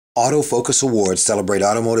AutoFOCUS Awards celebrate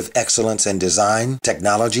automotive excellence in design,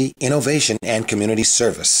 technology, innovation, and community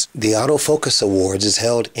service. The AutoFOCUS Awards is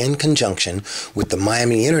held in conjunction with the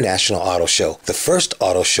Miami International Auto Show, the first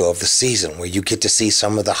auto show of the season where you get to see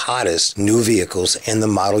some of the hottest new vehicles in the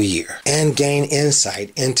model year and gain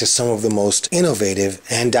insight into some of the most innovative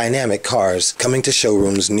and dynamic cars coming to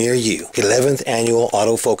showrooms near you. 11th Annual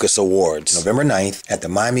AutoFOCUS Awards, November 9th at the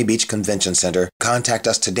Miami Beach Convention Center. Contact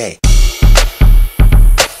us today.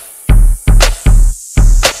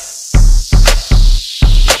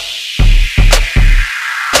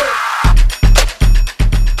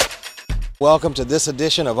 Welcome to this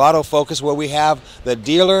edition of AutoFOCUS, where we have the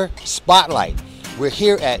Dealer Spotlight. We're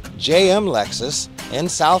here at JM Lexus in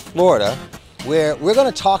South Florida, where we're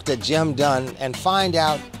going to talk to Jim Dunn and find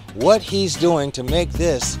out what he's doing to make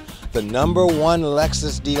this the #1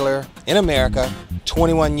 Lexus dealer in America,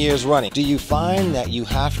 21 years running. Do you find that you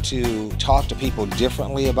have to talk to people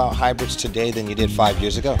differently about hybrids today than you did 5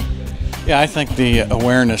 years ago? Yeah, I think the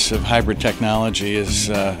awareness of hybrid technology has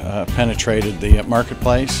penetrated the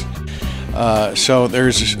marketplace. So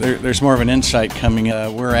there's more of an insight coming.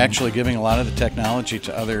 We're actually giving a lot of the technology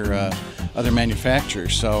to other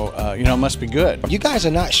manufacturers, so you know, it must be good. You guys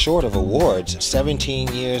are not short of awards.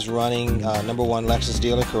 17 years running, #1 Lexus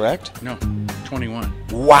dealer, correct? No, 21.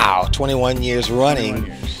 Wow, 21 years running.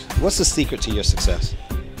 21 years. What's the secret to your success?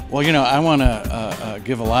 Well, you know, I want to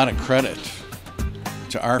give a lot of credit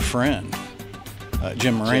to our friend,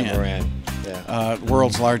 Jim Moran. Jim Moran. Yeah.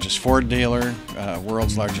 World's largest Ford dealer,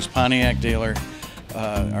 world's largest Pontiac dealer.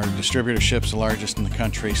 Our distributorship's the largest in the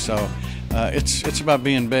country, so it's about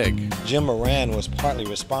being big. Jim Moran was partly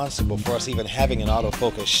responsible for us even having an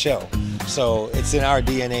AutoFOCUS show, so it's in our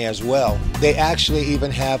DNA as well. They actually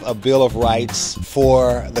even have a Bill of Rights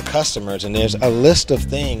for the customers, and there's a list of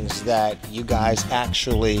things that you guys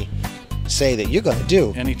actually say that you're going to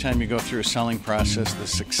do. Anytime you go through a selling process, the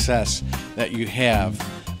success that you have,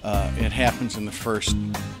 it happens in the first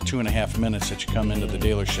 2.5 minutes that you come into the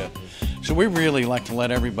dealership. So we really like to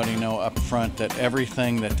let everybody know up front that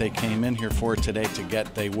everything that they came in here for today to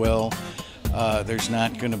get, they will. There's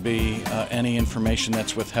not going to be any information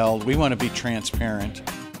that's withheld. We want to be transparent.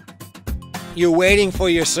 You're waiting for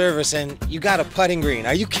your service and you got a putting green.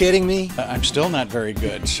 Are you kidding me? I'm still not very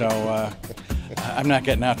good, so I'm not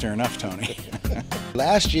getting out there enough, Tony.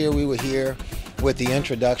 Last year we were here with the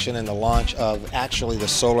introduction and the launch of actually the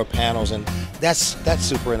solar panels, and that's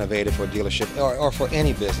super innovative for a dealership or for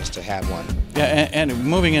any business to have one. Yeah, and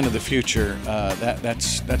moving into the future,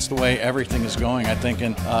 that's the way everything is going, I think,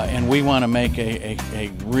 and we want to make a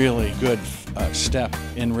really good step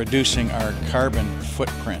in reducing our carbon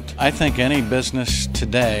footprint. I think any business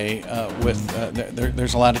today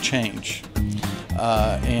there's a lot of change.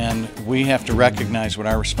 And we have to recognize what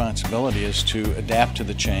our responsibility is to adapt to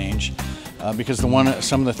the change, because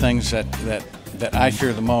some of the things that I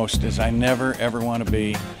fear the most is I never ever want to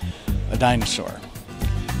be a dinosaur.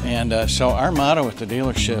 And so our motto at the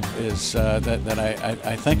dealership is that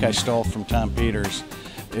I think I stole from Tom Peters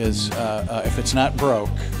is if it's not broke,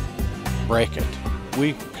 break it.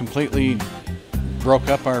 We completely broke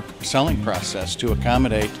up our selling process to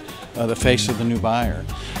accommodate the face of the new buyer.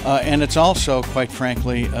 And it's also, quite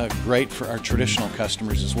frankly, great for our traditional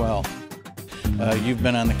customers as well. You've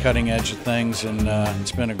been on the cutting edge of things, and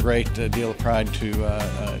it's been a great deal of pride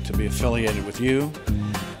to be affiliated with you.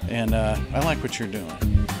 And I like what you're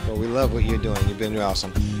doing. Well, we love what you're doing. You've been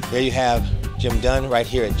awesome. There you have Jim Dunn right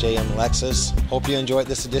here at JM Lexus. Hope you enjoyed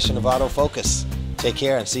this edition of AutoFOCUS. Take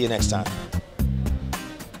care and see you next time.